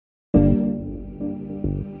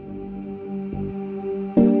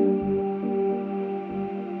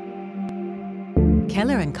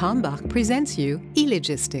Keller Kalmbach presents you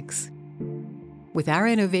eLogistics. With our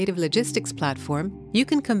innovative logistics platform, you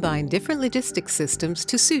can combine different logistics systems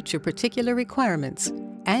to suit your particular requirements,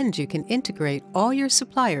 and you can integrate all your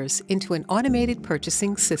suppliers into an automated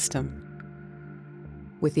purchasing system.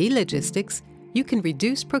 With eLogistics, you can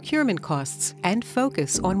reduce procurement costs and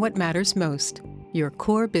focus on what matters most, your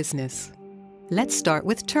core business. Let's start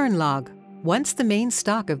with turn log. Once the main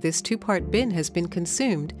stock of this two-part bin has been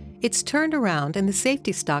consumed, it's turned around and the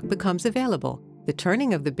safety stock becomes available. The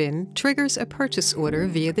turning of the bin triggers a purchase order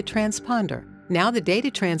via the transponder. Now the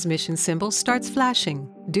data transmission symbol starts flashing.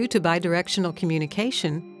 Due to bidirectional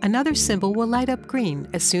communication, another symbol will light up green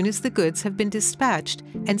as soon as the goods have been dispatched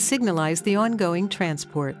and signalize the ongoing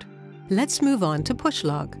transport. Let's move on to push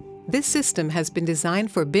log. This system has been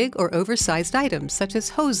designed for big or oversized items such as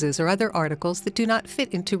hoses or other articles that do not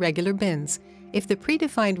fit into regular bins. If the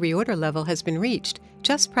predefined reorder level has been reached,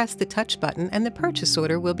 just press the touch button and the purchase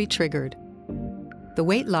order will be triggered. The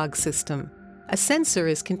weight log system. A sensor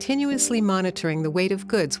is continuously monitoring the weight of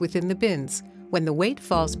goods within the bins. When the weight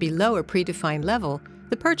falls below a predefined level,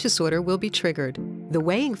 the purchase order will be triggered. The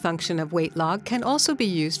weighing function of weight log can also be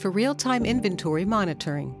used for real-time inventory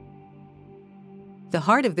monitoring. The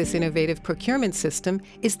heart of this innovative procurement system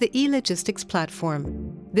is the eLogistics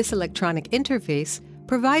platform. This electronic interface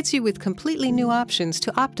provides you with completely new options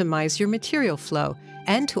to optimize your material flow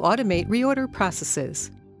and to automate reorder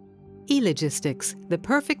processes. eLogistics, the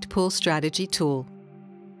perfect pull strategy tool.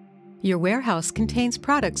 Your warehouse contains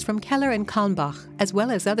products from Keller Kalmbach as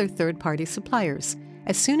well as other third-party suppliers.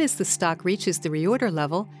 As soon as the stock reaches the reorder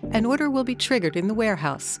level, an order will be triggered in the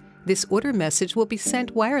warehouse. This order message will be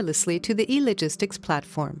sent wirelessly to the eLogistics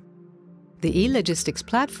platform. The eLogistics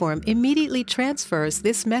platform immediately transfers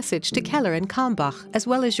this message to Keller Kalmbach as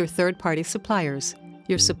well as your third-party suppliers.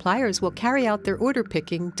 Your suppliers will carry out their order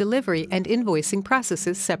picking, delivery, and invoicing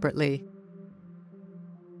processes separately.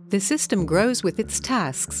 The system grows with its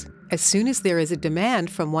tasks. As soon as there is a demand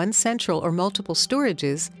from one central or multiple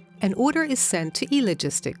storages, an order is sent to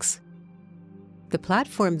eLogistics. The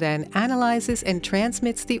platform then analyzes and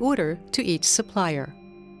transmits the order to each supplier.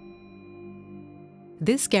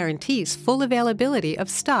 This guarantees full availability of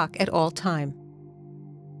stock at all time.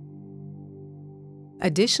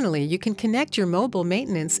 Additionally, you can connect your mobile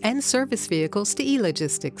maintenance and service vehicles to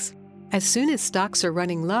eLogistics. As soon as stocks are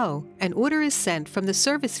running low, an order is sent from the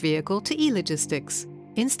service vehicle to eLogistics.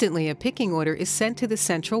 Instantly, a picking order is sent to the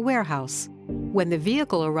central warehouse. When the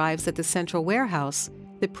vehicle arrives at the central warehouse,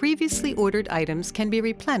 the previously ordered items can be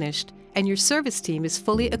replenished and your service team is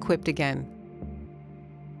fully equipped again.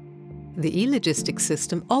 The eLogistics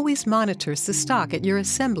system always monitors the stock at your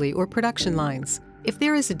assembly or production lines. If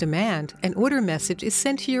there is a demand, an order message is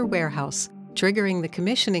sent to your warehouse, triggering the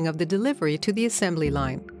commissioning of the delivery to the assembly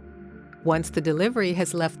line. Once the delivery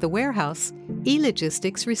has left the warehouse,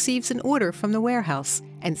 eLogistics receives an order from the warehouse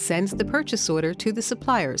and sends the purchase order to the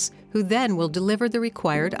suppliers, who then will deliver the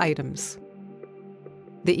required items.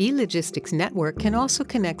 The eLogistics network can also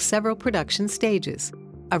connect several production stages.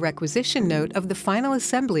 A requisition note of the final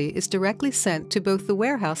assembly is directly sent to both the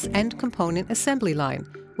warehouse and component assembly line,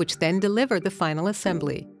 which then deliver the final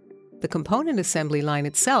assembly. The component assembly line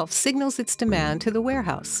itself signals its demand to the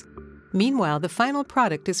warehouse. Meanwhile, the final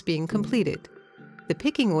product is being completed. The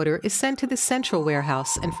picking order is sent to the central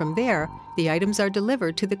warehouse, and from there, the items are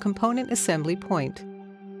delivered to the component assembly point.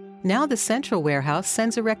 Now the central warehouse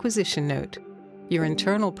sends a requisition note. Your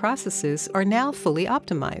internal processes are now fully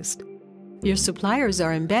optimized. Your suppliers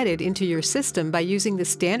are embedded into your system by using the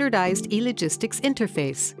standardized eLogistics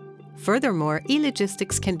interface. Furthermore,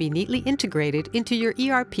 eLogistics can be neatly integrated into your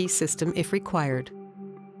ERP system if required.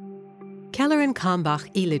 Keller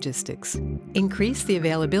Kalmbach eLogistics. Increase the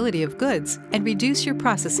availability of goods and reduce your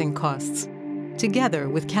processing costs. Together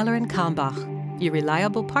with Keller Kalmbach, your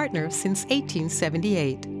reliable partner since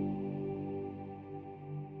 1878.